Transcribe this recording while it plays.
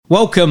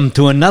Welcome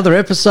to another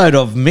episode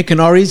of Mick and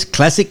Ori's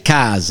Classic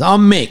Cars.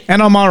 I'm Mick.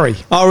 And I'm Ori.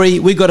 Ori,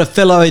 we got a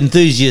fellow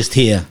enthusiast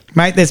here.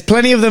 Mate, there's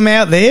plenty of them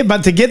out there,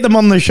 but to get them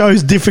on the show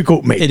is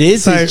difficult, Mick. It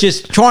is. He's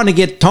just trying to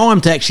get time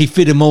to actually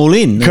fit them all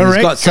in. Correct.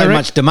 He's got so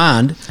much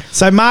demand.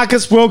 So,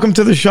 Marcus, welcome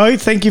to the show.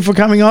 Thank you for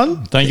coming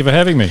on. Thank you for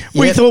having me.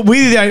 We thought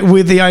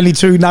we're the only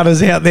two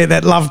nutters out there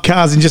that love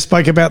cars and just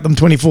spoke about them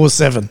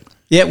 24/7.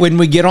 Yeah, when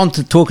we get on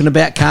to talking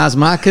about cars,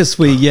 Marcus,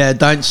 we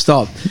don't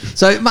stop.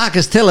 So,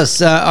 Marcus, tell us,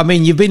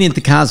 you've been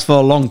into cars for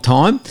a long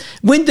time.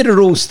 When did it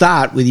all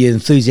start with your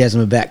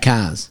enthusiasm about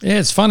cars? Yeah,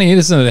 it's funny,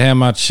 isn't it, how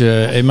much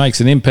it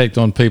makes an impact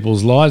on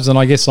people's lives, and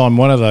I guess I'm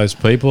one of those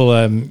people.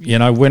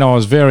 When I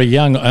was very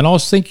young, and I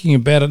was thinking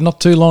about it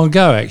not too long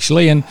ago,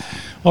 actually, and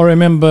I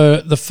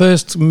remember the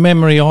first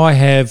memory I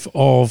have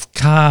of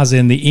cars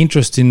and the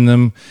interest in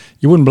them,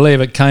 you wouldn't believe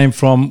it, came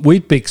from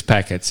Weet-Bix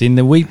packets. In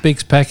the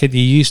Weet-Bix packet,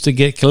 you used to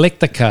get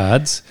collector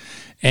cards,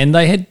 and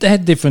they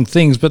had different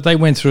things, but they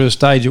went through a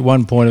stage at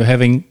one point of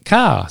having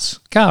cars,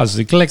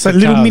 the collector So a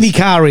little mini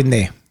car in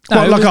there.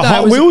 Like a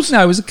Hot Wheels?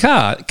 No, it was a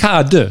card.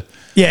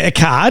 Yeah, a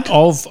card.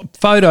 Of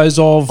photos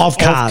of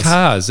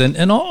cars.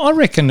 And I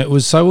reckon it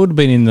would have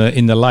been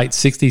in the late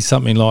 60s,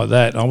 something like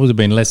that. I would have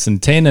been less than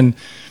 10, and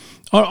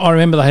I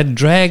remember they had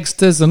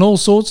dragsters and all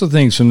sorts of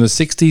things from the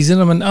 60s in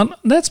them, and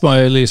that's my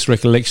earliest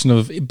recollection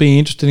of being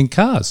interested in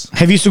cars.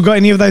 Have you still got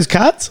any of those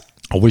cards?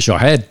 I wish I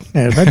had.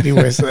 Yeah, that'd be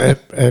worth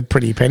a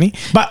pretty penny.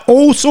 But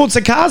all sorts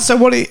of cars. So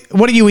what are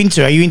you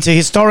into? Are you into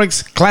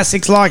historics,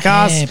 classics like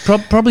us? Yeah,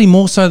 probably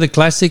more so the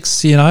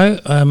classics,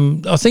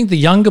 I think the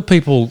younger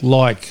people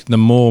like the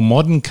more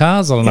modern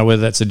cars. I don't know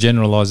whether that's a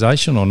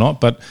generalisation or not,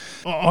 but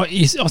I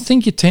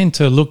think you tend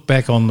to look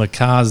back on the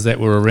cars that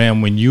were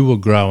around when you were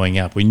growing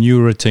up, when you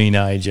were a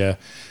teenager,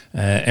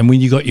 and when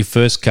you got your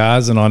first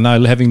cars. And I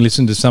know, having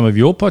listened to some of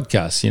your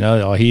podcasts,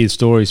 I hear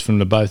stories from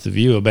the both of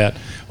you about,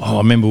 I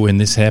remember when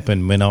this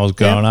happened when I was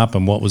growing up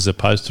and what was the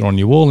poster on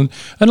your wall.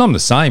 And I'm the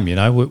same,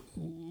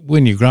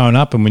 when you're growing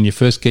up and when you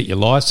first get your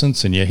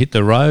licence and you hit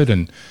the road,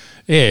 and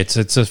it's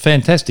a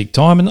fantastic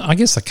time. And I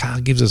guess the car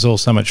gives us all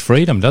so much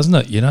freedom, doesn't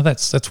it?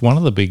 That's one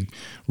of the big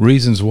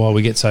reasons why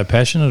we get so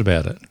passionate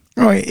about it.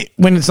 Right,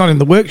 when it's not in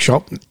the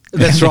workshop.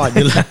 That's right.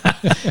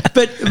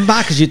 But,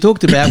 Marcus, you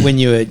talked about when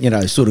you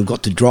were, sort of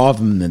got to drive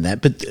them and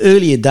that, but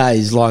earlier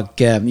days, like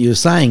you were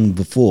saying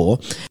before,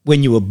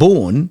 when you were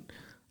born,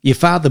 your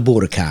father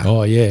bought a car.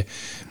 Oh, yeah.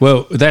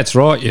 Well, that's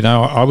right.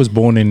 I was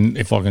born in,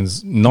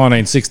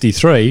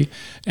 1963,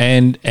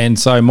 and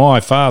so my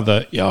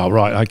father,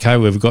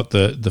 we've got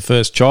the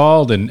first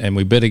child, and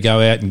we better go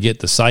out and get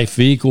the safe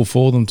vehicle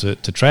for them to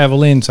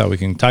travel in so we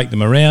can take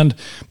them around.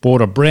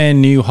 Bought a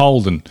brand new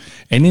Holden.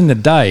 And in the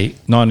day,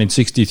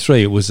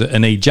 1963, it was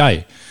an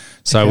EJ.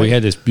 So we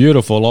had this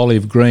beautiful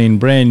olive green,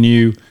 brand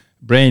new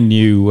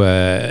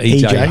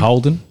EJ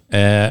Holden.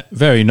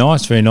 Very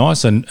nice.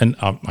 And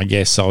I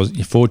guess I was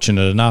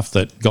fortunate enough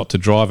that got to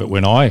drive it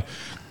when I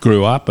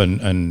grew up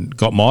and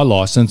got my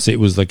licence. It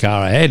was the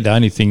car I had. The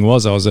only thing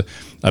was I was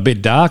a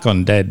bit dark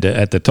on Dad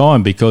at the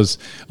time because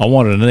I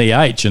wanted an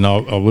EH, and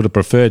I would have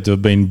preferred to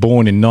have been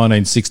born in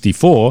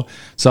 1964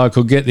 so I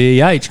could get the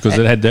EH because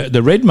it had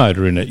the red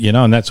motor in it,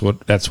 and that's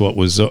what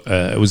was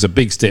it was a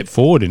big step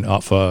forward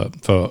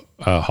for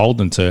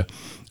Holden to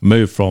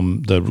move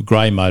from the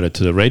grey motor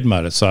to the red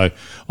motor. So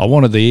I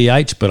wanted the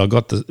EH, but I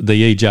got the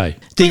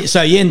EJ.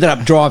 So you ended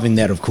up driving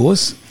that, of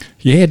course.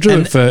 Yeah,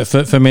 drew it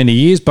for many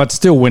years, but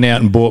still went out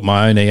and bought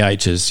my own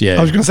EHs, yeah.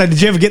 I was going to say,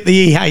 did you ever get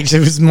the EH? That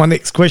was my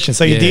next question.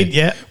 So you did,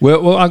 yeah?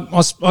 Well,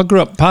 I grew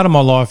up, part of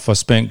my life I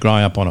spent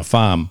growing up on a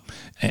farm,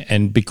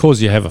 and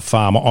because you have a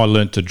farm, I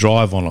learnt to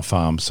drive on a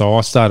farm. So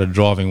I started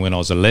driving when I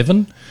was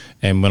 11,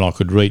 and when I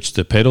could reach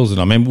the pedals, and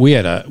I remember we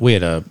had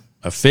a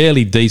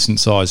fairly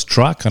decent-sized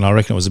truck, and I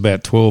reckon it was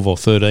about 12 or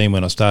 13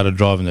 when I started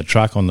driving the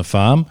truck on the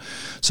farm.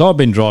 So I've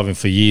been driving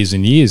for years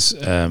and years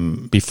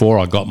before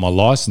I got my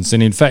licence.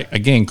 And in fact,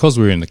 again, because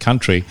we were in the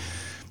country,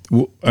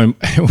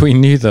 we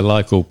knew the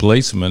local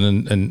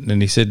policeman,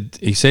 and he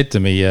said to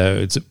me,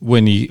 "It's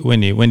when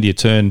do you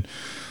turn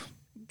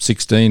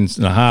 16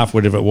 and a half,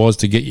 whatever it was,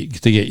 to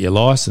get your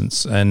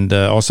licence?" And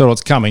I said,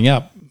 "It's coming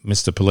up,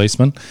 Mr.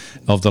 Policeman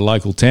of the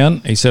local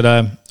town." He said,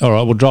 all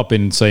right, we'll drop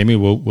in and see me.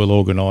 We'll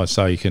organise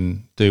so you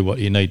can do what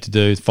you need to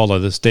do, follow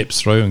the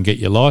steps through and get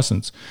your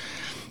licence.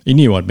 He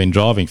knew I'd been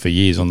driving for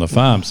years on the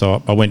farm,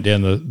 so I went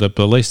down the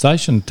police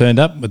station, turned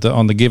up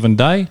on the given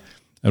day,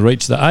 and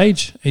reached the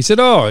age. He said,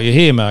 "Oh, you're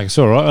here, Marcus.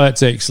 All right,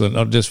 that's excellent.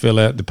 I'll just fill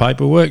out the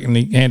paperwork." And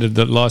he handed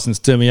the licence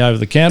to me over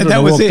the counter, and I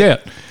walked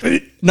out.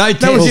 No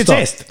test. That was your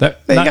test?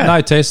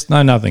 No test,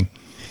 no nothing.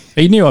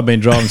 He knew I'd been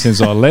driving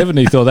since I was 11.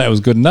 He thought that was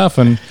good enough,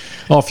 and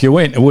off you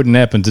went. It wouldn't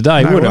happen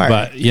today, would it?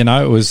 But,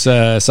 it was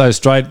so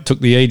straight,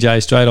 took the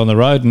EJ straight on the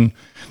road.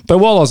 But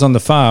while I was on the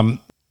farm,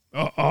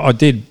 I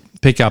did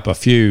pick up a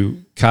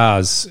few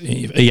cars,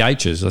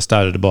 EHs. I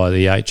started to buy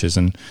the EHs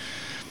and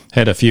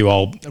had a few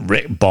old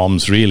wreck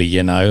bombs, really,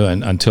 and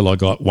until I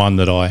got one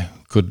that I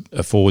could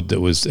afford that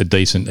was a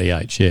decent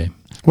EH, yeah.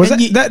 Was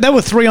that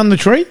were three on the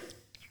tree?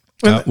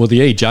 Well,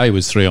 the EJ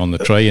was 3 on the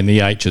tree and the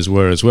H's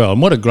were as well.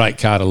 And what a great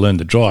car to learn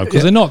to drive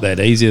because they're not that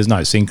easy. There's no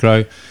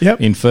synchro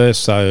in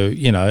first. So,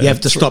 you know. You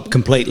have to stop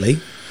completely.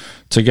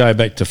 To go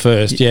back to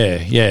first,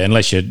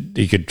 unless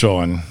you could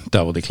try and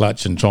double the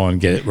clutch and try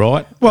and get it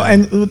right. Well,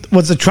 and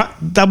was the truck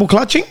double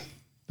clutching?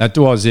 That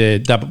was,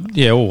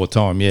 all the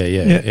time,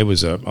 It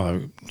was I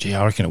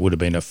reckon it would have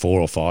been a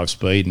 4 or 5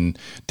 speed and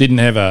didn't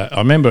have I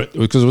remember it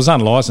because it was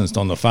unlicensed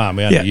on the farm.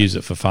 We only used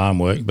it for farm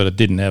work, but it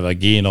didn't have a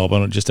gear knob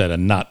on it, just had a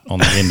nut on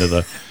the end of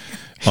the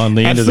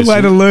That's the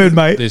way to learn,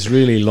 mate. This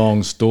really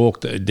long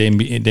stalk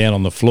down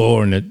on the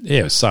floor, and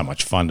it was so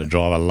much fun to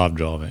drive. I love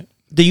driving it.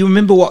 Do you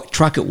remember what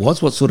truck it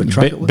was? What sort of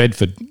truck it was?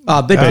 Bedford.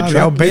 Oh, Bedford.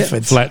 The old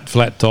Bedford.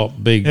 Flat top,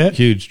 big,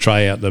 huge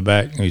tray out the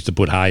back. I used to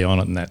put hay on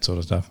it and that sort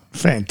of stuff.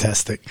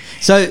 Fantastic.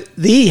 So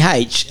the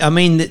EH, I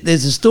mean,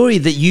 there's a story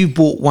that you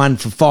bought one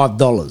for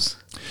 $5.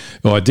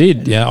 Well, I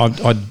did. Yeah,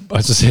 I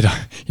as I said,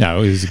 I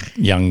was a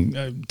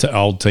young,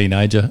 old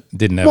teenager.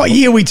 Didn't have. What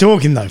year are we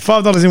talking though?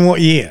 $5 in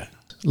what year?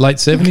 Late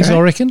 70s, I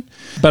reckon.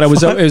 But it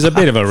was a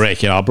bit of a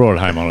wreck. I brought it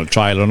home on a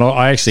trailer, and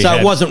I actually. So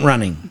it wasn't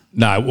running.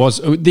 No, it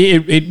was.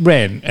 It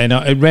ran, and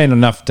it ran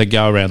enough to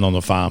go around on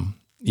the farm.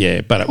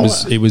 Yeah, but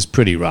it was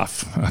pretty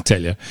rough, I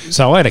tell you.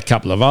 So I had a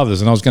couple of others,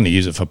 and I was going to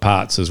use it for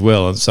parts as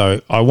well. And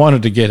so I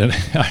wanted to get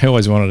it. I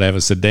always wanted to have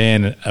a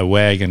sedan, a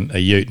wagon, a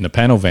ute, and a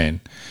panel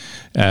van.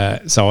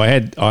 So I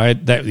had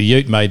that. The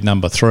ute made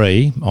number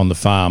 3 on the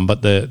farm,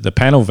 but the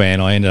panel van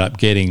I ended up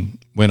getting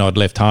when I'd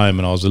left home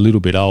and I was a little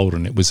bit older,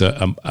 and it was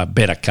a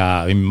better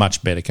car in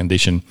much better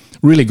condition,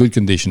 really good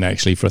condition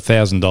actually for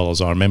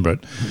 $1,000. I remember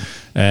it,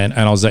 and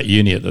I was at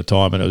uni at the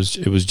time, and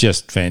it was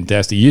just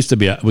fantastic. It used to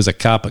be it was a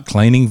carpet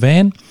cleaning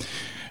van,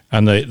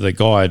 and the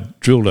guy had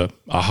drilled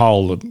a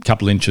hole a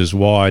couple inches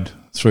wide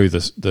through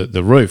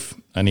the roof,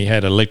 and he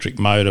had an electric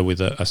motor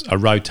with a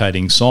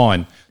rotating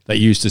sign that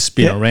used to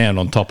spin around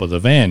on top of the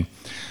van.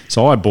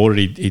 So I bought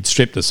it. He'd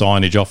stripped the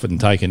signage off it and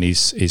taken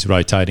his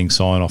rotating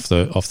sign off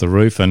the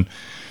roof, and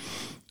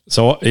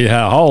so it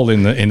had a hole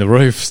in the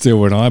roof still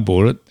when I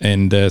bought it.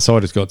 And so I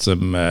just got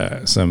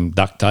some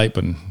duct tape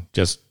and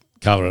just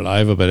covered it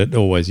over. But it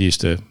always used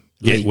to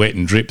get wet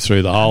and drip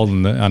through the hole,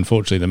 and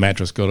unfortunately the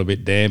mattress got a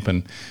bit damp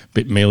and a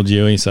bit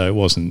mildewy. So it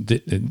wasn't.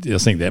 I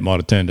think that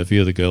might have turned a few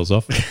of the girls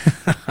off.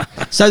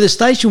 So the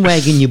station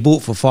wagon you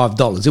bought for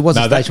 $5, it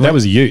wasn't a station wagon? That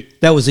was a ute.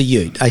 That was a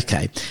ute,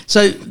 okay.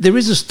 So there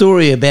is a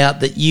story about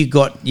that you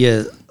got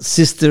your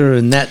sister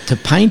and that to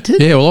paint it?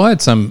 Yeah, well, I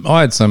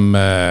had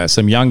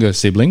some younger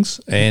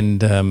siblings, and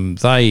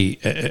they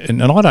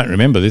and I don't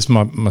remember this.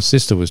 My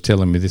sister was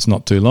telling me this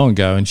not too long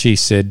ago, and she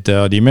said,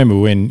 "Do you remember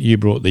when you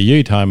brought the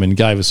ute home and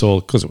gave us all,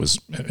 because it was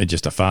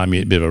just a farm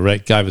ute, a bit of a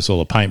wreck, gave us all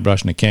a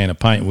paintbrush and a can of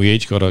paint? We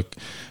each got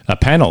a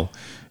panel."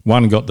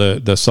 One got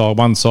the side,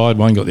 one side,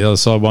 one got the other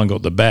side, one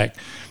got the back.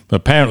 But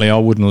apparently I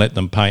wouldn't let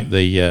them paint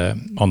the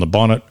on the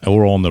bonnet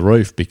or on the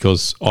roof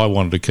because I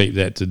wanted to keep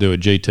that to do a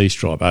GT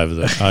stripe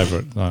over it. I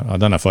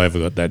don't know if I ever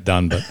got that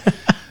done, but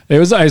it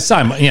was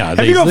so much.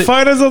 Have you got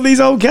photos of these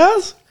old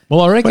cars?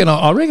 Well, I reckon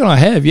I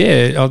have.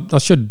 Yeah, I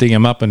should dig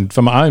them up and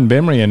from my own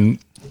memory, and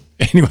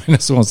anyone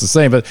else who wants to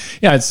see. But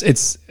yeah,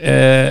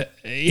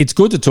 it's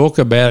good to talk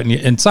about,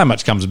 and so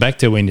much comes back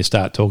to when you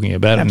start talking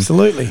about it.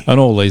 Absolutely. And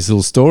all these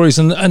little stories,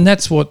 and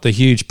that's what the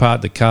huge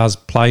part the cars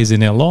plays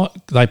in our life.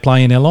 They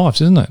play in our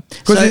lives, isn't it?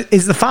 Because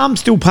is the farm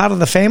still part of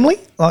the family?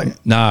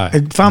 Like no,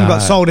 the farm got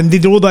sold, and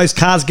did all those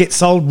cars get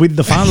sold with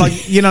the farm?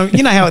 Like you know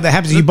how that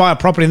happens. You buy a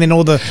property, and then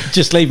all the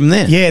just leave them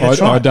there. Yeah, that's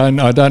right.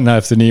 I don't know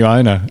if the new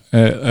owner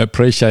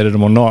appreciated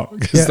them or not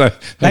because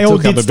they all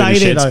took did up a bit of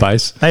shed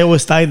space. They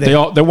always stayed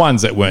there. The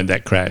ones that weren't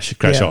that crash.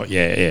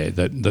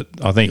 That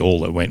I think all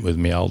that went with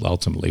me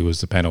ultimately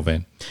was the panel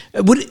van.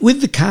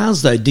 With the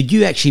cars though, did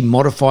you actually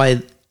modify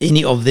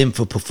any of them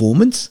for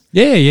performance?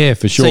 Yeah,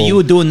 for sure. So you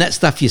were doing that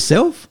stuff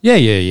yourself? Yeah.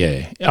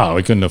 Oh,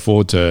 we couldn't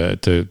afford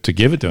to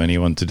give it to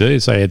anyone to do,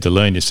 so you had to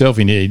learn yourself.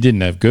 You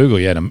didn't have Google.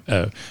 You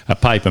had a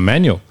paper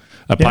manual,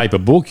 paper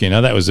book.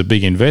 That was a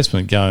big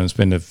investment. Go and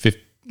spend I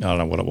don't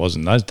know what it was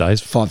in those days.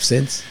 5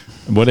 cents.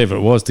 Whatever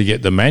it was to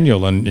get the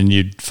manual, and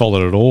you'd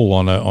followed it all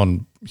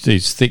on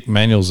these thick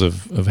manuals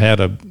of how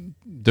to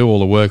do all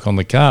the work on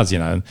the cars,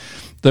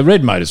 The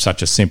red motor is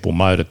such a simple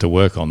motor to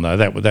work on, though.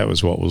 That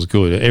was what was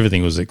good.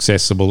 Everything was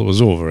accessible. It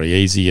was all very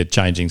easy. You're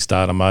changing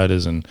starter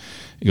motors, and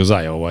because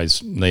they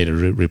always need a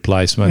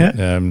replacement.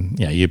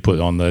 Yeah. You put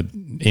on the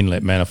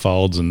inlet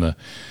manifolds and the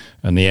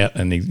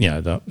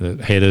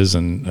headers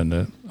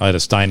and I had a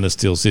stainless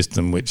steel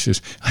system, I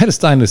had a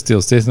stainless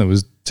steel system. It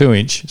was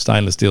 2-inch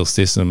stainless steel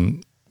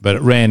system, but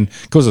it ran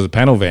because of the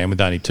panel van with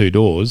only 2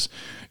 doors.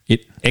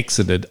 It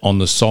exited on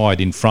the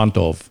side in front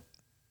of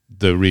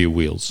the rear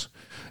wheels.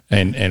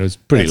 And it was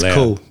pretty loud.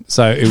 Cool.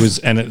 So it was,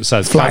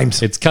 it's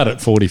flames. It's cut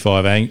at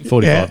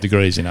 45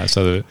 degrees,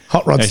 So the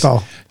hot rod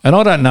style. And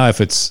I don't know if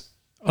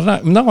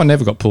no one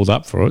ever got pulled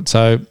up for it.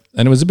 So,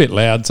 and it was a bit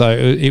loud. So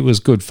it was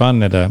good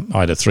fun. I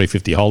had a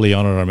 350 Holly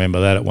on it. I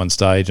remember that at one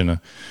stage, and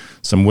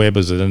some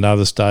Webers at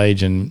another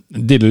stage, and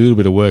did a little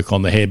bit of work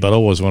on the head. But I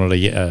always wanted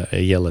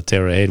a Yellow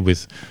Terra head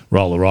with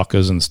roller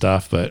rockers and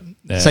stuff. But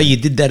So you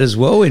did that as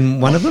well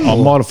in one of them? I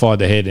or? modified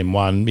the head in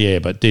one,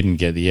 but didn't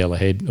get the yellow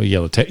head or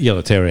yellow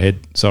terror head.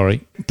 Sorry,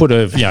 put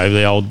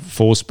the old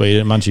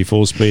 4-speed, Munchie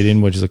 4-speed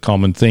in, which is a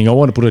common thing. I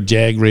want to put a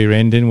Jag rear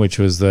end in, which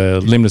was the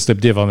limited slip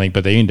diff, I think,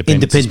 but they're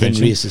independent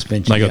rear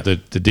suspension. They got the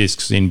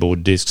discs,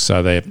 inboard discs,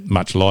 so they're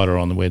much lighter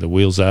on where the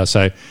wheels are.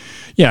 So,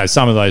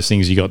 some of those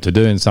things you got to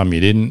do and some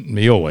you didn't.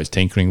 You're always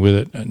tinkering with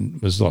it, and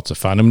it was lots of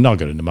fun. I mean, I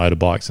got into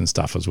motorbikes and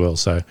stuff as well,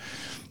 so.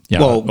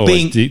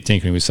 Always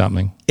tinkering with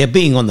something. Yeah,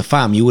 being on the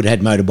farm, you would have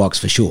had motorbikes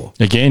for sure.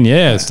 Again,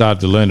 I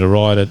started to learn to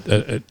ride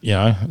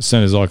as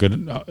soon as I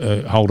could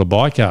hold a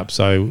bike up.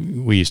 So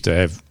we used to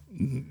have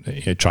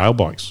trail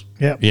bikes.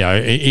 Yeah.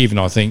 Even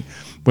I think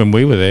when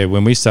we were there,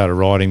 when we started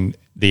riding,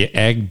 the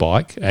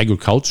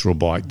agricultural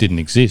bike didn't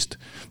exist.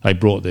 They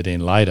brought that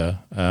in later,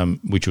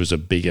 which was a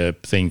bigger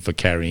thing for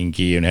carrying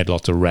gear and had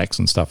lots of racks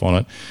and stuff on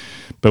it.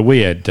 But we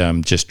had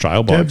just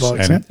trail bikes,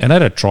 and they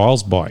had a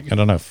trials bike. I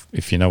don't know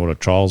if you know what a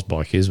trials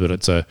bike is, but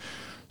it's a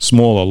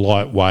smaller,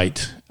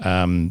 lightweight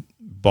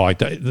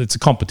bike. It's a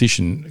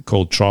competition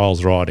called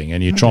trials riding,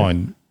 and you try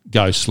and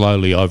go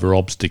slowly over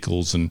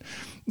obstacles. And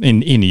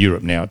in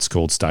Europe now, it's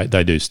called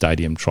they do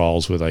stadium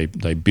trials where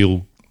they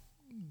build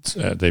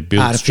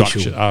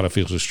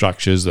artificial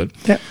structures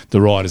that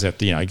the riders have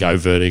to go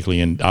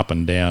vertically and up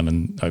and down,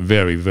 and a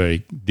very, very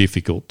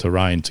difficult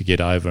terrain to get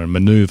over and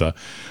manoeuvre.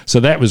 So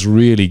that was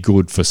really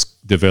good for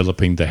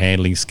developing the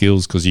handling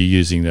skills, because you're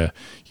using your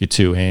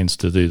two hands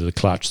to do the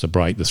clutch, the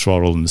brake, the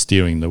throttle, and the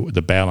steering,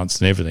 the balance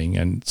and everything.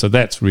 And so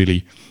that's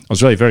really, I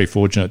was really very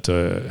fortunate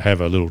to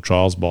have a little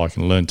trials bike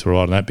and learn to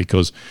ride on that,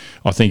 because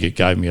I think it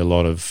gave me a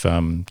lot of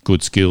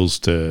good skills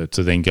to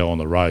then go on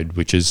the road,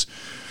 which is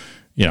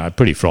a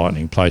pretty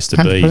frightening place to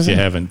 100%. be if you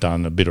haven't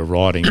done a bit of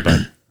riding, but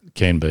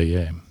can be,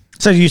 yeah.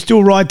 So do you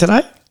still ride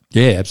today?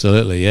 Yeah,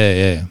 absolutely,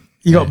 yeah.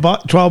 You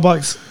got trial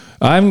bikes?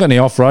 I haven't got any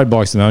off-road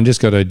bikes now. I've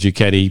just got a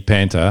Ducati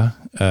Panther,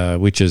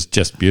 which is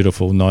just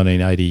beautiful,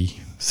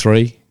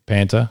 1983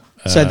 Panther.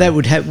 So that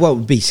would have, what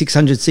would be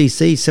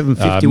 600cc,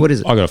 750, what is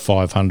it? I got a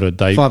 500.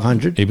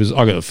 500? I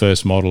got the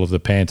first model of the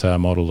Panther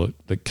model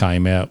that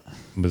came out.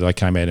 They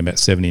came out in about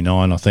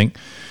 79, I think.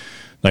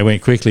 They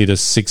went quickly to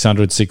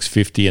 600,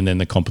 650, and then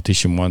the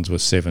competition ones were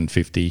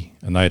 750,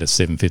 and they had a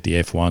 750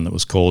 F1 that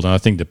was called. And I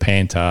think the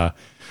Panther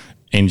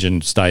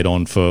engine stayed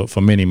on for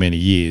many, many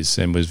years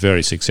and was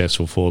very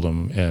successful for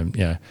them.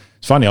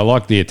 It's funny, I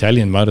like the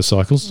Italian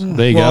motorcycles.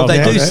 There you go.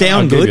 They do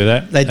sound good.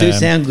 That. They do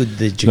sound good,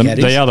 the Ducatis.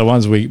 The other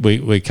ones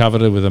we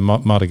covered it with the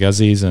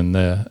Motoguzzis and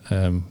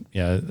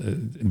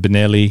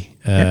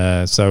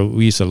Benelli. So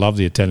we used to love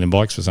the Italian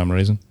bikes for some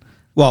reason.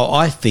 Well,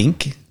 I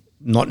think,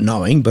 not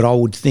knowing, but I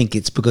would think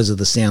it's because of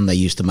the sound they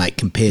used to make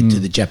compared to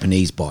the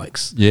Japanese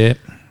bikes. Yeah.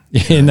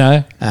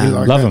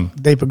 Love them.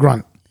 Deeper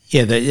grunt.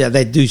 Yeah,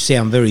 they do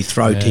sound very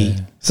throaty. Yeah.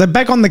 So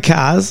back on the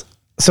cars.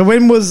 So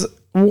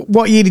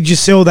what year did you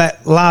sell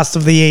that last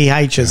of the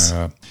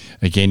EHs?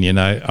 Again,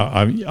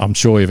 I'm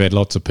sure you've had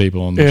lots of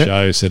people on the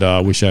show who said,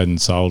 I wish I hadn't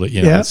sold it.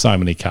 There's so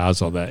many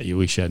cars like that you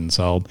wish you hadn't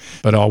sold.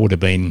 But I would have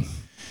been,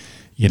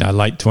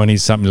 late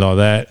 20s, something like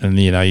that. And,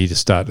 you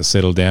just start to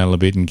settle down a little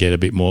bit and get a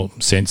bit more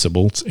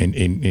sensible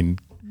in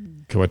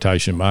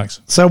quotation marks.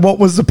 So what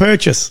was the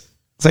purchase?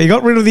 So you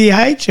got rid of the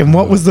EH, and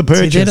what was the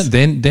purchase?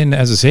 Then,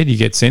 as I said, you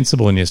get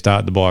sensible and you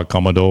start to buy a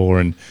Commodore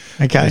and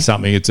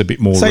something that's a bit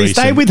more recent. So you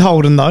stay with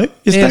Holden, though?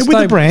 You stay with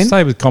the brand?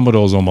 Stay with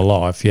Commodores all my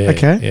life, yeah.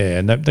 Okay. Yeah,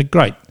 and they're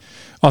great.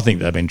 I think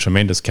they've been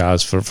tremendous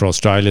cars for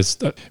Australia.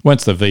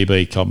 Once the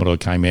VB Commodore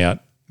came out,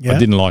 I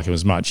didn't like it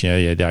as much.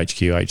 You had HQ,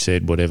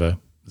 HZ, whatever,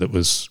 that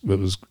was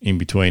in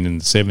between in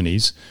the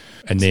 70s.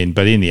 And then,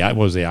 but in the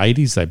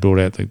 80s, they brought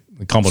out the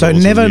Commodores. So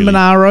never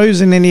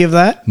Monaros in any of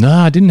that? No,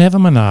 I didn't have a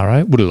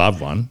Monaro. Would have loved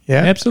one.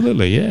 Yeah.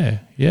 Absolutely,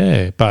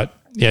 yeah. But,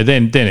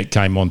 then it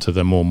came on to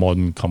the more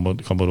modern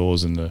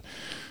Commodores, and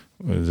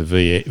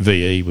the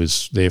VE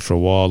was there for a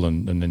while,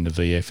 and then the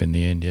VF in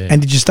the end, yeah. And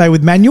did you stay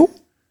with manual?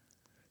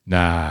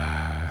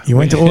 Nah. You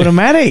went to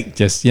automatic?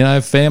 Just, you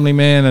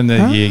man, and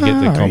then you get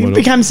the Commodore. You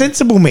became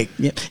sensible, Mick.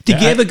 Yeah. Did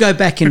you ever go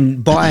back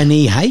and buy an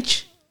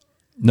EH?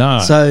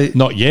 No,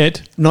 not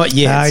yet. Not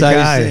yet.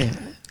 Okay.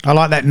 I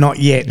like that, not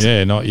yet.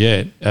 Yeah, not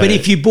yet. But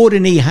if you bought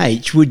an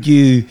EH, would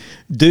you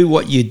do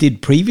what you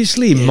did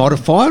previously and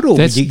modify it? Or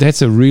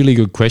that's a really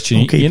good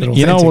question.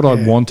 You know what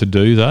I'd want to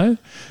do, though?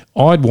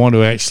 I'd want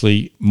to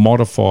actually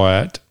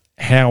modify it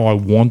how I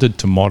wanted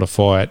to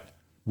modify it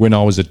when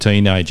I was a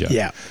teenager.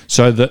 Yeah.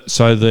 So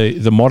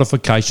the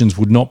modifications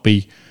would not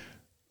be...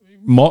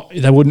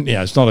 They wouldn't.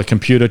 It's not a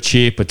computer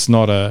chip. It's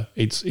not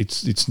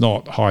It's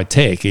not high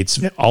tech. It's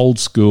old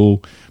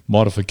school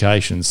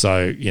modifications.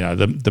 So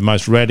the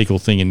most radical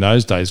thing in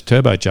those days,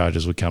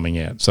 turbochargers were coming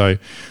out. So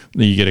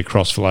you get a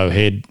cross flow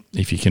head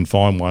if you can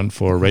find one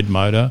for a red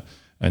motor,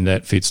 and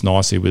that fits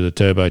nicely with a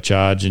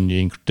turbocharge, and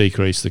you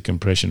decrease the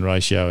compression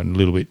ratio and a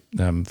little bit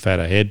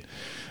fatter head,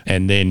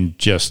 and then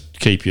just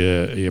keep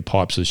your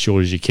pipes as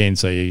short as you can,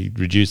 so you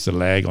reduce the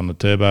lag on the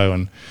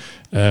turbo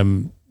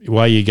and.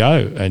 away you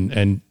go.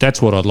 And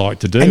that's what I'd like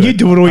to do. And you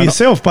do it all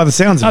yourself by the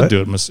sounds of it. I'd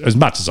do it as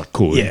much as I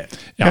could.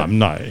 Yeah.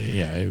 No,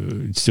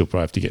 you'd still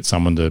probably have to get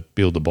someone to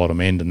build the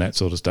bottom end and that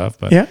sort of stuff.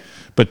 But Yeah.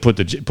 but put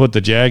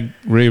the Jag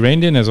rear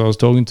end in, as I was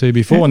talking to you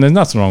before, and there's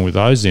nothing wrong with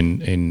those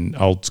in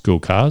old school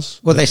cars.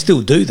 Well, they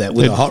still do that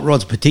with the hot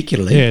rods,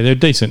 particularly. Yeah, they're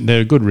decent.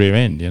 They're a good rear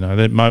end.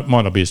 They might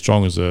not be as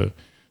strong as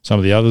some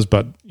of the others,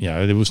 but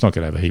it's not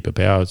going to have a heap of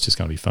power. It's just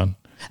going to be fun.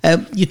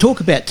 You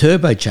talk about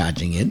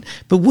turbocharging it,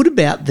 but what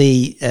about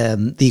the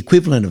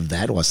equivalent of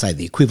that? Or I say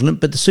the equivalent,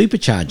 but the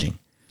supercharging.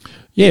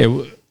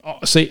 Yeah,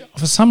 see,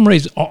 for some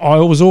reason, I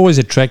was always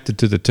attracted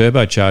to the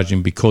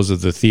turbocharging because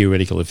of the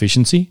theoretical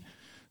efficiency.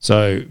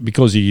 So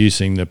because you're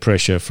using the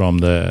pressure from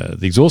the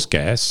exhaust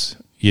gas,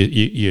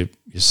 you're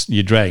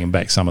dragging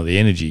back some of the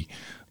energy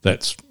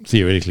that's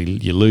theoretically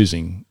you're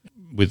losing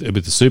with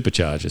the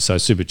supercharger. So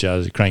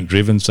superchargers are crank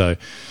driven, so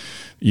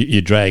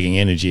you're dragging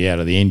energy out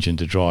of the engine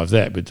to drive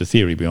that. But the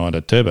theory behind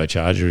a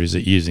turbocharger is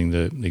that using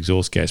the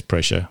exhaust gas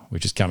pressure,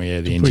 which is coming out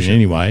of the engine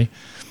anyway,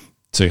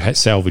 to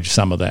salvage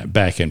some of that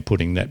back and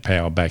putting that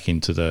power back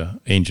into the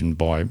engine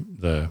by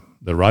the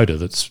rotor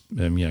that's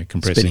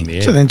compressing the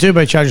air. So then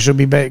turbocharger should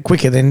be better,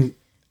 quicker than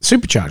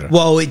supercharger.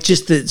 Well,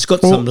 it's got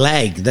some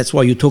lag. That's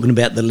why you're talking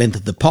about the length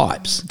of the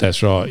pipes.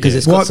 That's right. Because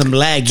it's got some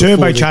lag.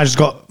 Turbocharger's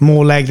got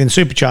more lag than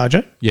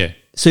supercharger. Yeah.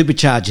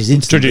 Supercharger's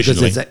instant because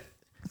Traditionally.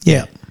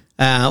 Yeah.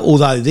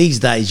 Although these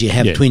days you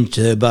have twin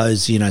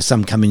turbos,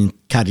 some come in,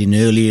 cut in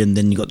earlier, and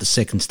then you got the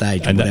second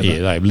stage. And whatever.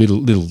 they have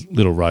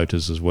little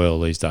rotors as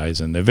well these days,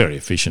 and they're very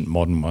efficient.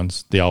 Modern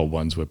ones, the old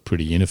ones were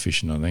pretty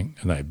inefficient, I think,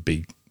 and they had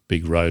big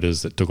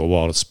rotors that took a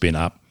while to spin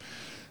up.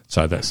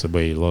 So that's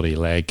where a lot of your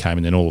lag came,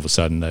 and then all of a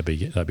sudden they'd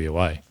be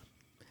away.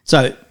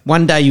 So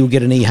one day you'll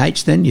get an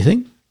EH, then you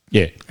think?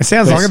 Yeah, it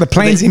sounds like the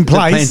plan's in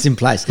place. The plan's in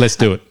place. Let's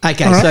do it.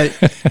 Okay, right.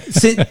 so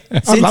since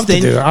I'd love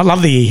then, to do it. I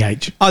love the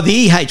EH. Oh,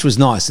 the EH was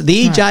nice.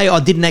 The EJ, I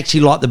didn't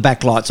actually like the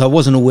backlights. I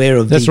wasn't aware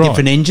of the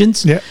different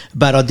engines,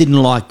 but I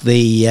didn't like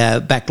the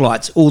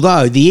backlights.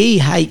 Although the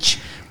EH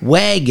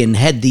wagon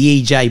had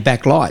the EJ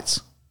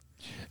backlights.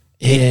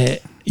 Yeah.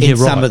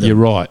 Some of them. You're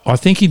right. I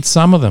think in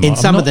some of them.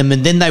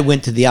 And then they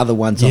went to the other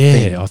ones.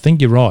 I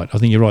think you're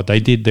right.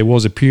 They did. There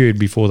was a period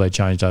before they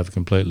changed over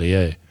completely.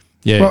 Yeah.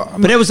 Yeah, well,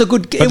 but it was a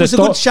good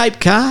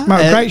shaped car.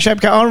 Great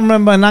shaped car. I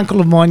remember an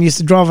uncle of mine used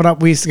to drive it up.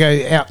 We used to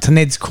go out to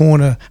Ned's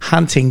Corner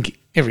hunting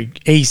every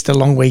Easter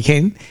long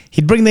weekend.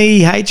 He'd bring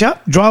the EH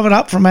up, drive it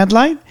up from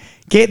Adelaide,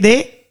 get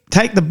there,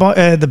 take the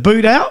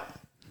boot out.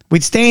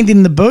 We'd stand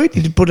in the boot.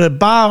 He'd put a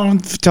bar on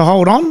to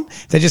hold on.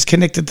 They just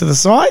connected to the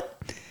side,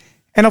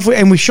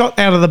 and we shot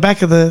out of the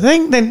back of the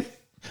thing. Then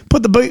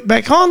put the boot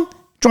back on,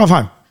 drive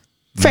home.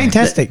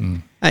 Fantastic.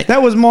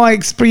 That was my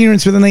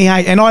experience with an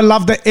E8, and I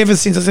loved it ever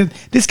since. I said,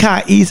 this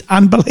car is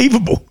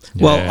unbelievable.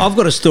 Well, I've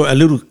got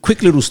a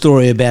quick little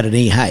story about an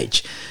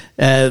EH.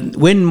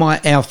 When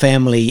our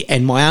family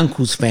and my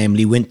uncle's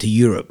family went to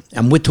Europe,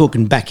 and we're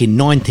talking back in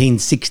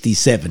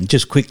 1967,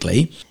 just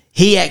quickly,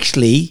 he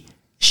actually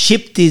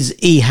shipped his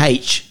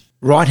EH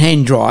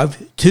right-hand drive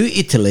to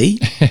Italy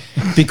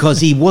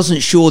because he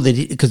wasn't sure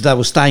because they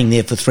were staying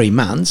there for 3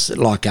 months,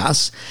 like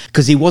us,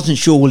 because he wasn't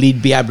sure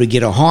he'd be able to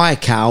get a hire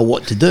car or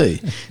what to do.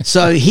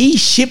 So he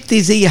shipped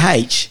his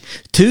EH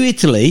to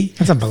Italy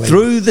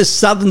through the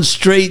southern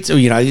streets, or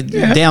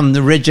down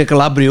the Reggio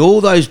Calabria,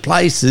 all those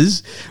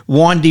places,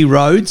 windy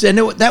roads, and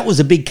that was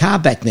a big car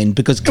back then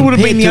because it would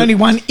have been the only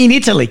one in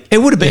Italy. It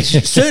would have been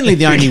certainly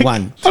the only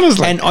one.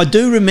 Honestly. And I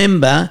do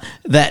remember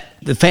that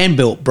the fan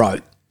belt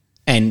broke.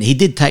 And he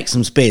did take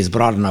some spares,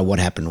 but I don't know what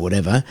happened or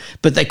whatever.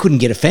 But they couldn't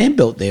get a fan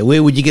belt there.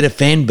 Where would you get a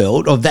fan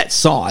belt of that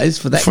size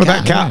for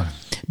that car?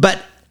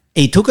 But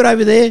he took it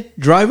over there,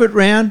 drove it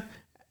round,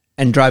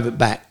 and drove it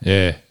back.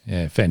 Yeah,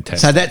 fantastic.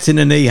 So that's in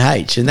an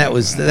EH, and that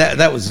was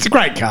It's a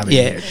great car.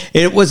 Yeah,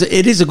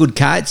 it is a good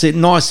car. It's a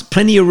nice,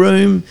 plenty of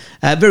room,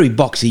 very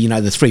boxy.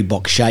 The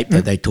 3-box shape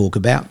that they talk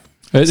about.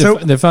 So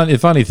the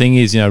funny thing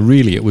is,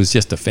 really, it was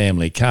just a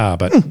family car.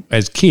 But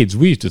as kids,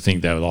 we used to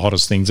think they were the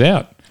hottest things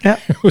out. Yeah.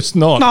 It was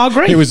not. No, I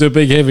agree. It was a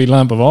big, heavy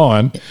lump of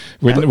iron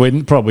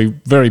with probably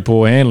very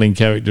poor handling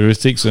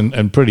characteristics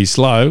and pretty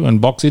slow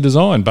and boxy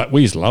design. But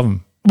we used to love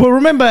them. Well,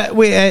 remember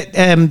we're at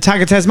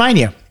Targa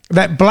Tasmania,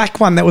 that black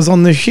one that was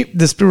on the ship,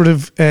 the Spirit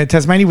of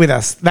Tasmania with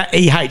us, that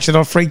EH that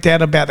I freaked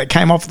out about that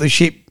came off the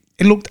ship.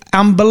 It looked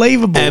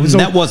unbelievable.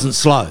 That wasn't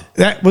slow.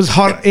 That was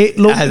hot. It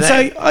looked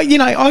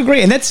I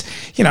agree. And that's,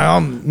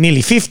 I'm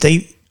nearly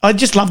 50. I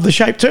just love the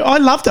shape too. I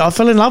loved it. I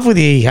fell in love with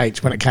the EH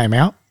when it came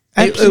out.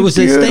 It was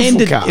a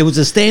standard. Car. It was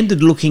a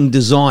standard-looking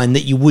design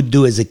that you would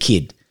do as a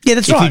kid. Yeah,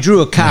 that's right. If you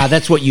drew a car,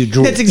 that's what you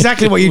drew. That's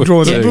exactly what you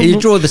draw. You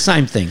draw the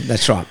same thing.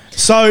 That's right.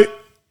 So,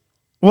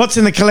 what's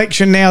in the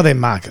collection now, then,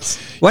 Marcus?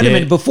 Wait a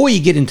minute. Before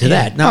you get into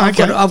that,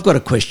 I've got a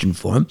question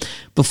for him.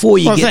 Before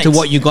you get to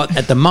what you got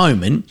at the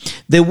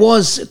moment, there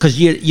was, because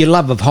your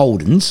love of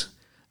Holdens,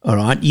 all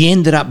right, you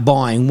ended up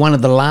buying one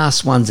of the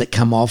last ones that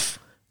come off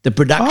the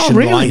production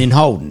line in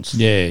Holdens.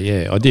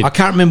 Yeah, I did. I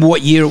can't remember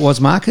what year it was,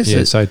 Marcus.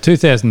 Yeah, so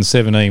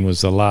 2017 was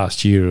the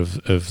last year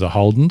of the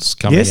Holdens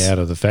coming out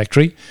of the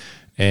factory.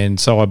 and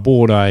so I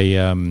bought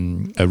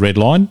a red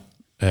line.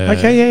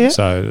 Okay, yeah.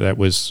 So that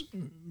was,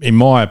 in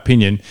my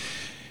opinion,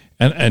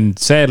 and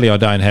sadly I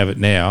don't have it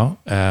now.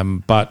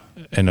 But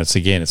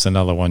it's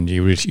another one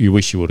you wish you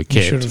would have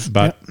kept.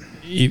 But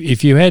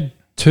if you had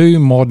two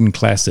modern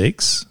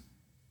classics,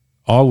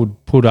 I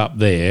would put up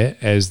there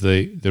as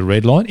the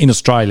red line in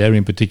Australia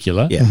in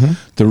particular. Yeah. Mm-hmm.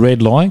 The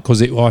red line,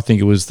 because I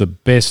think it was the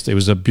best. It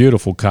was a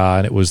beautiful car,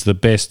 and it was the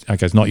best.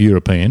 Okay, it's not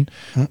European,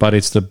 but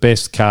it's the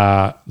best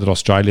car that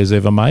Australia's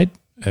ever made.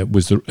 It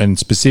was and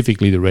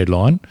specifically the red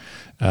line,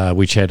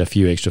 which had a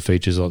few extra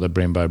features like the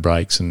Brembo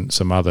brakes and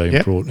some other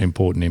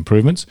important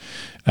improvements.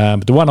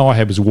 But the one I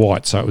had was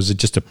white, so it was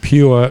just a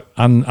pure,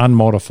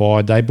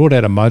 unmodified. They brought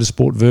out a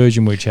motorsport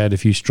version which had a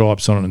few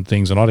stripes on it and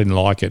things, and I didn't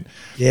like it.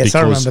 Yes,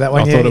 I remember that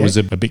one. I thought it was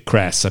a bit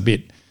crass, a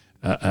bit.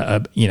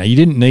 You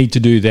didn't need to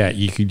do that.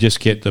 You could just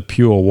get the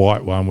pure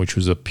white one, which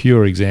was a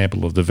pure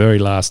example of the very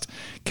last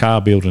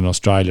car built in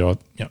Australia.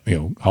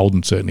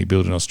 Holden certainly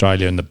built in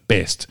Australia, and the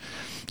best.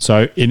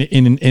 So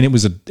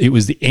it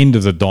was the end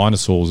of the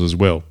dinosaurs as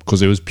well,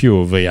 because it was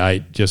pure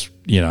V8,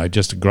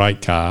 just a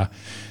great car.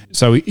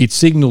 So it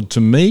signalled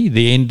to me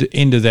the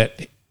end of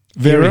that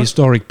very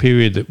historic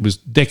period that was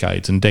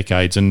decades and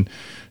decades, and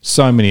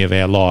so many of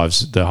our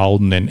lives, the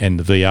Holden and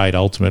the V8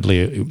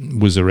 ultimately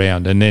was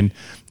around. And then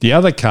the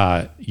other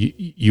car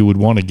you would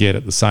want to get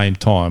at the same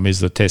time is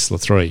the Tesla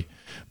 3.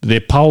 But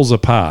they're poles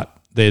apart.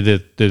 They're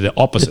the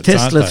opposites. The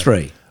Tesla aren't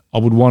they? 3. I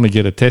would want to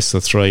get a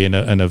Tesla 3 and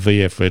a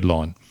VF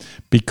Redline,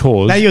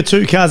 because they're your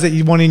two cars that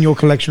you want in your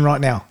collection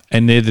right now.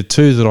 And they're the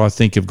two that I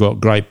think have got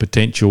great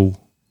potential,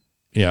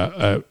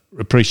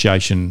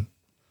 appreciation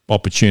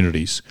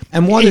opportunities.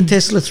 And why the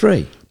Tesla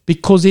 3?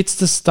 Because it's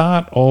the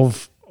start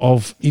of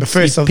the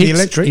first of the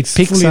electrics.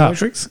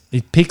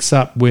 It picks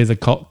up where the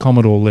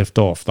Commodore left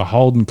off, the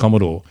Holden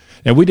Commodore.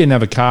 Now, we didn't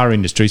have a car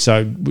industry,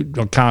 so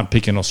I can't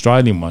pick an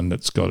Australian one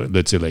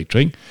that's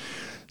electric.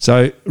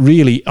 So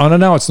really, I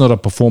know it's not a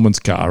performance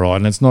car, right?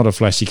 And it's not a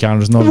flashy car,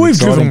 and it's not an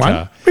exciting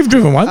car. We've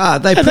driven one.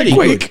 They're pretty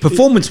good.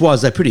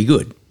 Performance-wise, they're pretty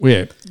good.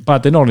 Yeah,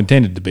 but they're not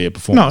intended to be a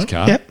performance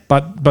car. Yep.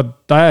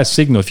 But they are a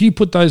signal. If you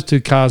put those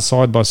two cars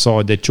side by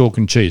side, they're chalk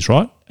and cheese,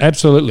 right?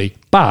 Absolutely.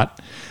 But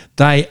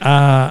they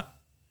are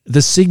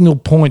the signal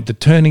point, the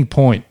turning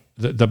point,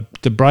 the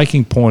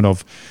breaking point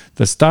of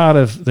the start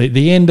of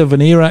the end of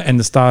an era and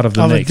the start of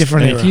the next.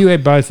 Different era. If you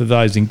had both of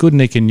those in good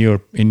nick in your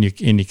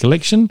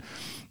collection,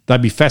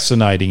 they'd be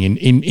fascinating.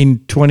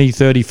 In 20,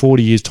 30,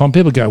 40 years' time,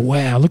 people go,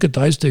 wow, look at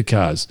those two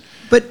cars.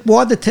 But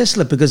why the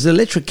Tesla? Because the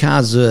electric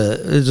cars,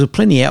 there's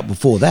plenty out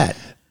before that.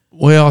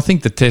 Well, I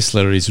think the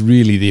Tesla is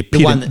really the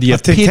epitome.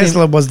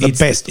 Tesla was the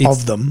best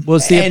of them.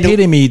 Was the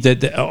epitome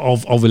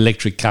of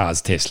electric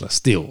cars, Tesla,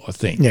 still, I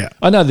think. Yeah.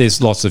 I know there's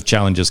lots of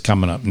challenges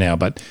coming up now,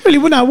 but... Really,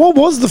 what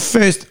was the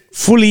first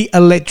fully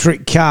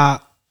electric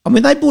car? I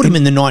mean, they bought them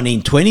in the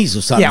 1920s or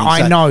something. Yeah,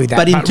 I know that.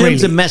 But in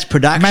terms of mass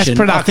production,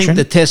 I think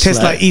the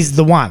Tesla is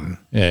the one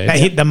that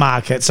hit the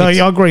market. So I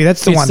agree,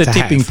 that's the one to have. It's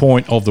the tipping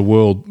point of the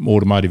world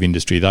automotive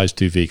industry, those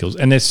two vehicles.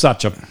 And they're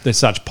such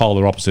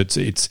polar opposites.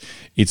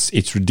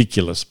 It's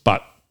ridiculous.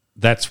 But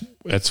that's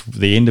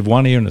the end of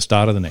one era and the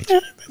start of the next.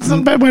 Yeah, that's not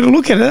a bad way to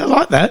look at it. I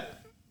like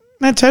that.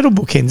 They're total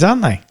bookends,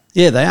 aren't they?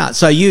 Yeah, they are.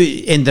 So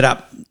you ended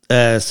up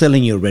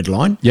selling your red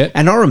line. Yeah.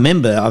 And I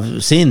remember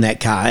I've seen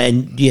that car,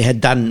 and you had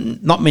done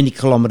not many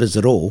kilometres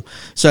at all.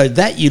 So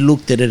that you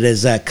looked at it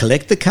as a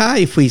collector car,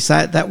 if we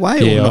say it that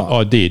way, or not?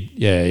 I did.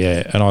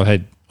 Yeah. And I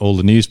had all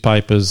the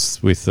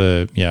newspapers with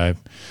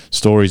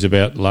stories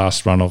about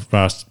last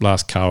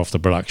car off the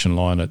production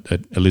line at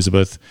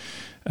Elizabeth.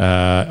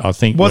 I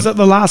think was it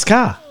the last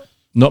car?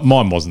 Not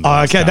mine wasn't.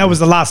 Okay, that was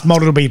the last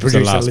model to be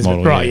produced. The last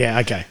model, right? Yeah.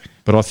 Okay.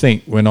 But I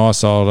think when I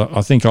sold it,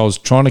 I think I was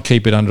trying to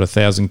keep it under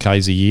 1,000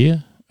 Ks a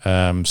year.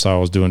 So I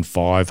was doing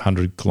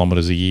 500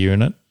 kilometres a year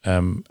in it.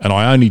 And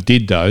I only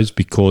did those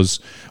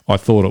because I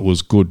thought it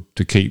was good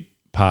to keep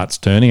parts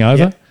turning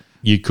over. Yep.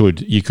 You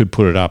could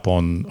put it up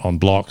on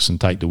blocks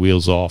and take the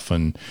wheels off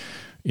and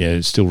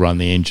still run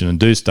the engine and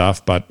do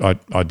stuff. But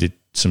I did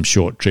some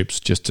short trips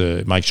just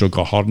to make sure it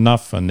got hot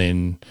enough, and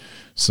then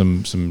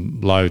some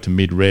low to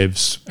mid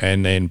revs,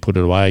 and then put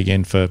it away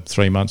again for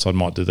 3 months. I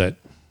might do that,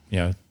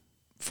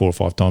 4 or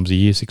 5 times a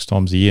year, 6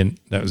 times a year, and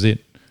that was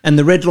it. And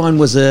the red line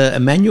was a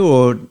manual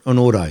or an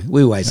auto?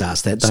 We always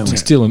ask that, don't we?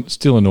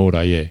 Still an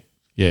auto,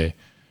 yeah.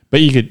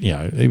 But you could,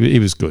 it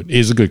was good. It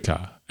was a good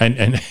car,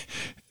 and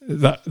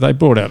they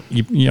brought out.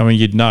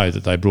 You'd know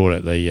that they brought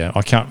out the.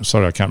 I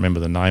can't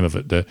remember the name of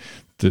it.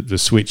 The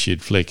switch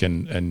you'd flick,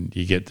 and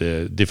you get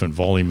the different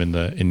volume in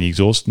the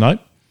exhaust note.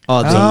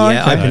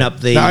 Okay. Open up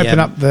the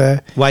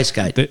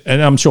wastegate.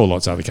 And I'm sure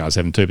lots of other cars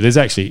have them too, but there's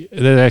actually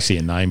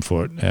a name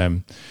for it.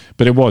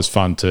 But it was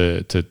fun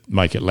to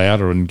make it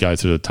louder and go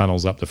through the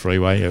tunnels up the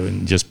freeway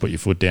and just put your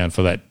foot down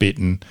for that bit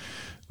and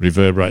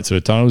reverberate through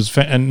the tunnels.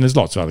 And there's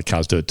lots of other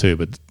cars do it too,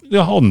 but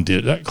the Holden did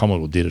it. That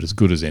Commodore did it as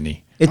good as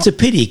any. It's a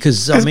pity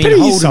because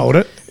you sold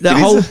it. the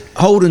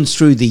Holdens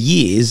through the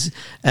years,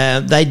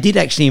 they did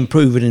actually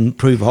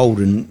improve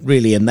Holden,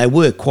 really, and they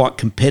were quite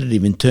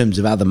competitive in terms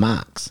of other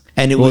marks.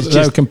 And it was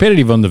they were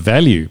competitive on the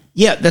value.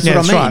 Yeah, that's what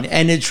I mean. right.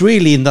 And it's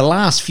really in the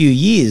last few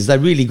years they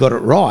really got it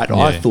right,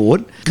 I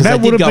thought, because they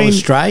did go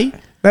astray.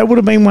 That would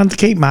have been one to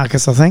keep,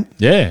 Marcus, I think.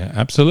 Yeah,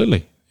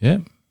 absolutely. Yeah.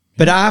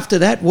 But after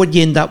that, what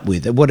you end up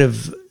with?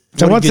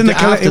 So what's in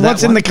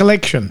the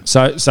collection?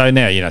 So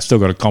now still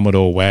got a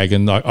Commodore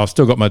wagon. I've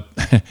still got my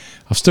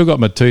I've still got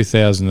my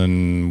 2000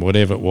 and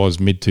whatever it was,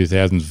 mid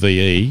 2000s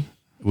VE,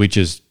 which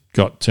has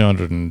got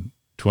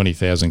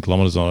 220,000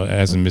 kilometres on it. It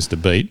hasn't missed a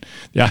beat.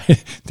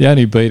 The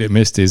only beat it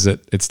missed is that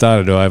it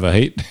started to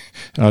overheat,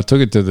 and I took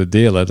it to the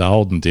dealer, the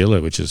Holden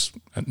dealer, which is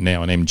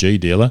now an MG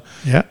dealer.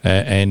 Yeah,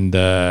 and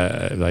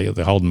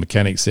the Holden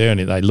mechanics there, and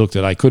they looked at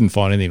it. They couldn't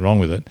find anything wrong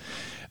with it,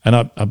 and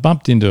I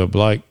bumped into a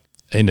bloke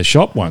in the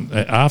shop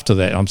after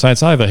that. I'm saying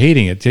it's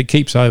overheating. It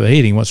keeps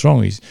overheating. What's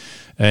wrong?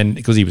 And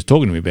because he was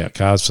talking to me about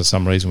cars for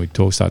some reason, we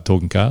started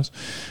talking cars,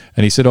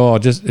 and he said, "Oh,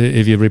 just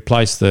if you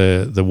replace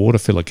the water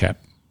filler cap,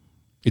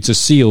 it's a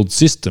sealed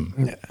system.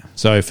 Yeah.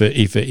 So if it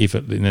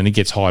and it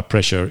gets high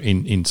pressure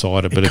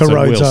inside it, but it's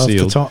well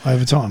sealed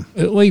over time,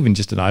 or even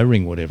just an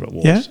O-ring, whatever it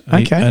was." Yeah,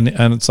 okay.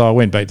 And so I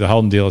went back to the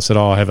Holden dealer. I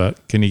said,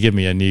 can you give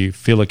me a new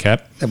filler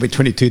cap? That'd be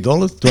 $22.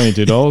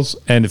 $22,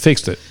 and it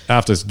fixed it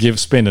after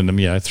spending them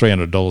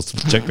 $300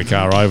 to check the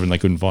car over, and they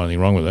couldn't find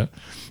anything wrong with it.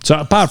 So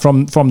apart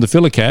from the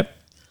filler cap,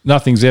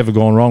 nothing's ever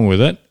gone wrong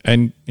with it.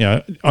 And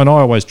and I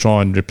always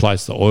try and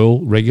replace the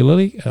oil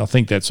regularly. I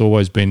think that's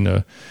always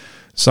been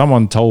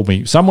someone taught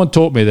me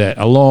that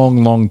a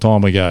long, long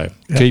time ago.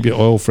 Yeah. Keep your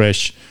oil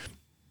fresh,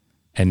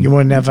 and you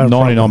will never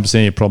 99%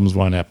 of your problems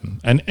won't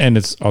happen. And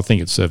I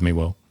think it's served me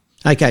well.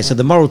 Okay, so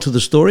the moral to the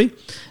story: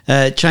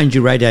 change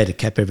your radiator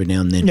cap every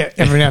now and then. Yeah,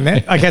 every now and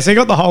then. Okay, so you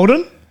got the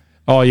Holden.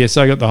 Oh yes,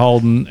 I got the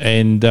Holden,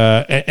 and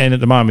at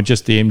the moment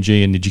just the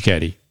MG and the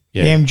Ducati.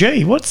 Yeah. The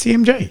MG. What's the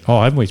MG?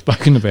 Oh, haven't we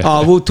spoken about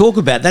that? We'll talk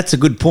about that's a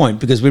good point,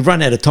 because we've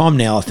run out of time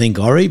now, I think,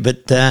 Ori.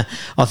 But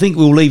I think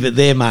we'll leave it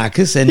there,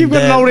 Marcus. And you've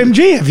got an old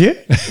MG, have you?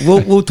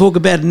 We'll talk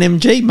about an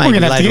MG maybe We're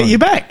going to have to get you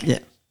back. Yeah.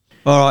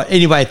 All right.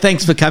 Anyway,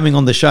 thanks for coming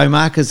on the show,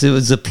 Marcus. It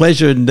was a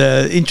pleasure, and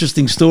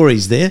interesting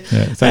stories there.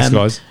 Yeah, thanks,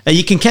 guys.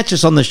 You can catch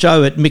us on the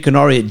show at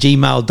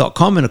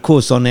mickandori@gmail.com, and, of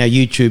course, on our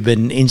YouTube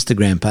and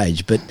Instagram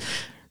page. But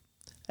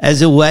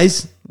as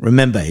always,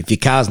 remember, if your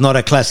car's not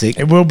a classic,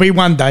 it will be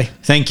one day.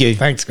 Thank you.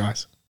 Thanks, guys.